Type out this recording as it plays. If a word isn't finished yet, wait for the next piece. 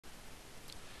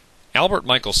Albert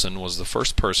Michelson was the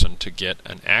first person to get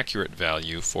an accurate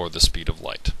value for the speed of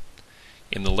light.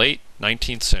 In the late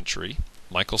 19th century,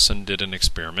 Michelson did an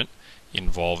experiment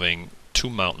involving two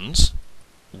mountains,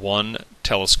 one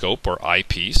telescope or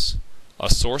eyepiece, a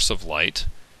source of light,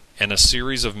 and a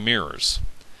series of mirrors.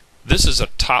 This is a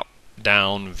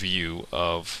top-down view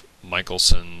of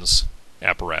Michelson's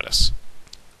apparatus.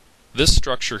 This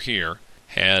structure here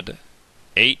had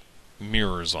 8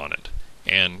 mirrors on it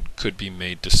and could be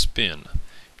made to spin.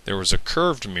 There was a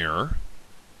curved mirror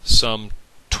some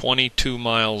 22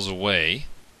 miles away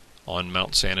on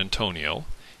Mount San Antonio,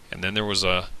 and then there was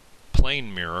a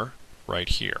plane mirror right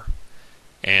here.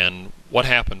 And what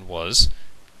happened was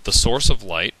the source of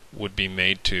light would be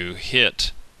made to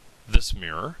hit this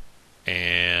mirror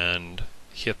and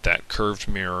hit that curved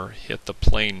mirror, hit the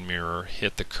plane mirror,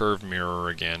 hit the curved mirror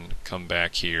again, come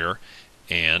back here,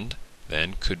 and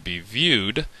then could be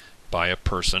viewed by a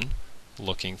person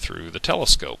looking through the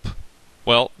telescope.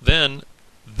 Well, then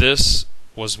this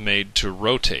was made to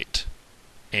rotate,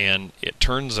 and it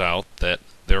turns out that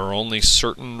there are only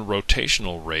certain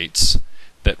rotational rates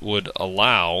that would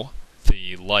allow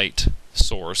the light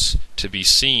source to be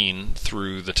seen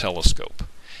through the telescope.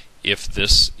 If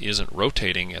this isn't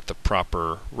rotating at the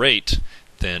proper rate,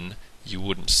 then you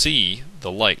wouldn't see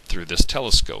the light through this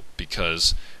telescope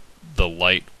because the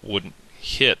light wouldn't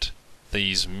hit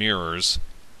these mirrors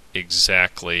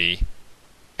exactly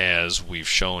as we've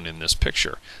shown in this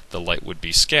picture. The light would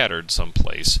be scattered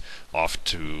someplace off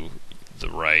to the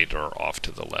right or off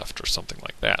to the left or something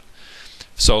like that.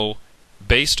 So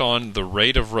based on the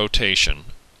rate of rotation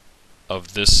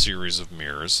of this series of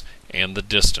mirrors and the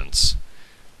distance,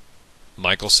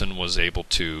 Michelson was able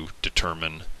to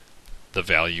determine the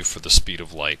value for the speed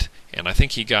of light, and I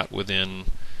think he got within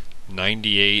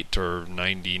 98 or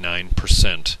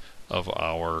 99% of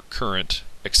our current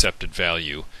accepted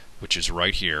value, which is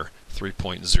right here,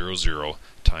 3.00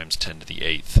 times 10 to the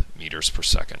 8th meters per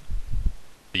second.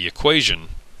 The equation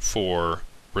for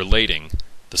relating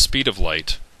the speed of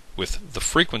light with the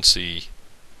frequency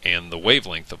and the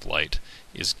wavelength of light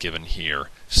is given here.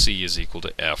 C is equal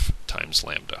to F times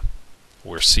lambda,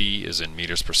 where C is in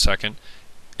meters per second,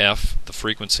 F, the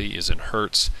frequency, is in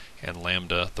hertz, and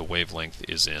lambda, the wavelength,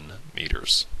 is in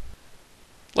meters.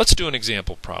 Let's do an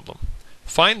example problem.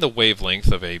 Find the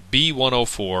wavelength of a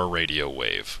B104 radio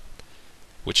wave,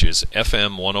 which is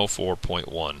FM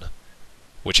 104.1,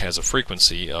 which has a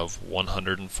frequency of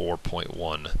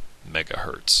 104.1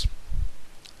 megahertz.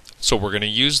 So we're going to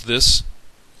use this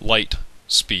light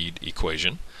speed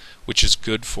equation, which is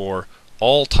good for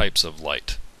all types of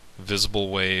light: visible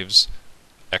waves,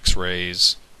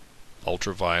 X-rays,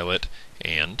 ultraviolet,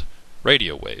 and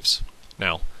radio waves.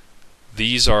 Now,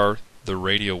 these are the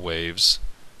radio waves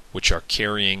which are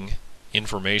carrying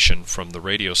information from the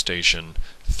radio station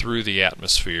through the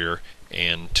atmosphere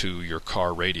and to your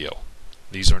car radio.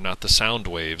 These are not the sound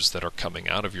waves that are coming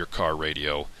out of your car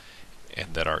radio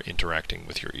and that are interacting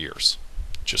with your ears,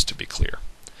 just to be clear.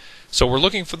 So we're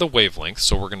looking for the wavelength,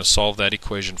 so we're going to solve that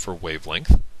equation for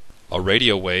wavelength. A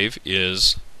radio wave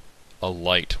is a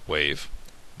light wave,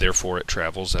 therefore it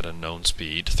travels at a known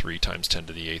speed, 3 times 10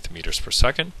 to the 8th meters per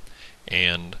second,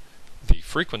 and the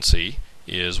frequency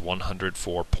is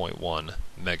 104.1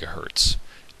 megahertz.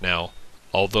 Now,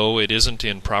 although it isn't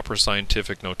in proper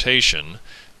scientific notation,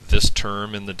 this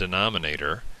term in the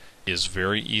denominator is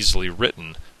very easily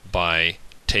written by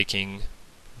taking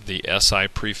the SI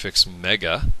prefix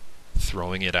mega,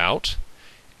 throwing it out,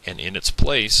 and in its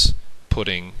place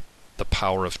putting the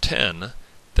power of 10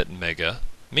 that mega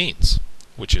means,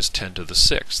 which is 10 to the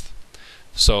 6th.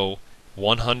 So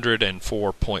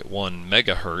 104.1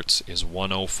 megahertz is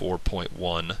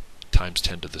 104.1 times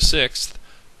 10 to the 6th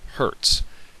hertz.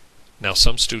 Now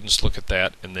some students look at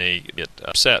that and they get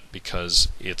upset because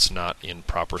it's not in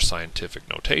proper scientific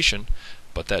notation,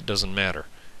 but that doesn't matter.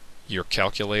 Your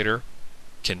calculator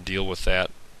can deal with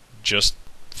that just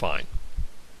fine.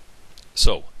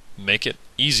 So make it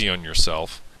easy on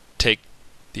yourself. Take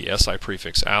the SI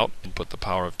prefix out and put the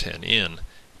power of 10 in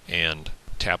and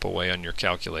tap away on your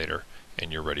calculator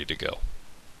and you're ready to go.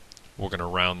 We're going to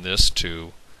round this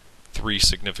to 3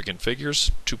 significant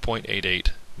figures.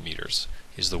 2.88 meters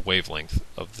is the wavelength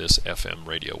of this FM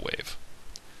radio wave.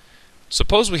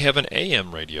 Suppose we have an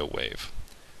AM radio wave.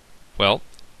 Well,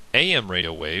 AM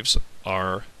radio waves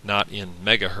are not in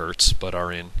megahertz but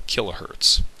are in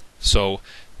kilohertz. So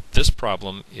this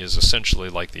problem is essentially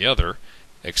like the other,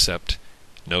 except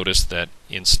notice that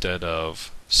instead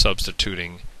of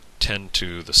substituting 10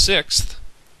 to the 6th,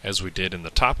 as we did in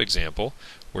the top example,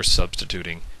 we're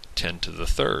substituting 10 to the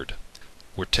 3rd.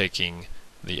 We're taking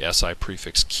the SI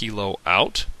prefix kilo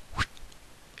out,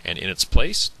 and in its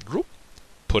place,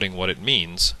 putting what it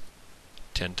means,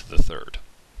 10 to the third.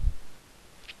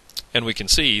 And we can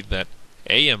see that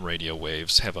AM radio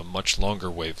waves have a much longer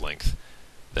wavelength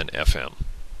than FM.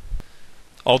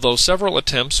 Although several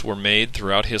attempts were made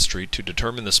throughout history to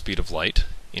determine the speed of light,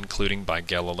 including by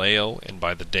Galileo and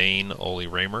by the Dane Ole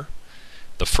Raymer,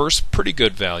 the first pretty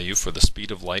good value for the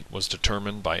speed of light was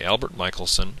determined by Albert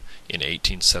Michelson in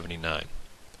 1879.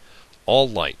 All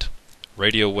light,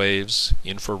 radio waves,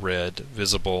 infrared,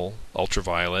 visible,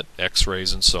 ultraviolet,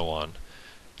 X-rays, and so on,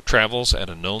 travels at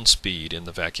a known speed in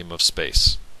the vacuum of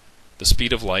space. The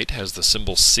speed of light has the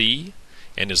symbol c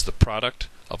and is the product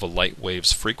of a light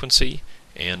wave's frequency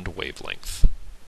and wavelength.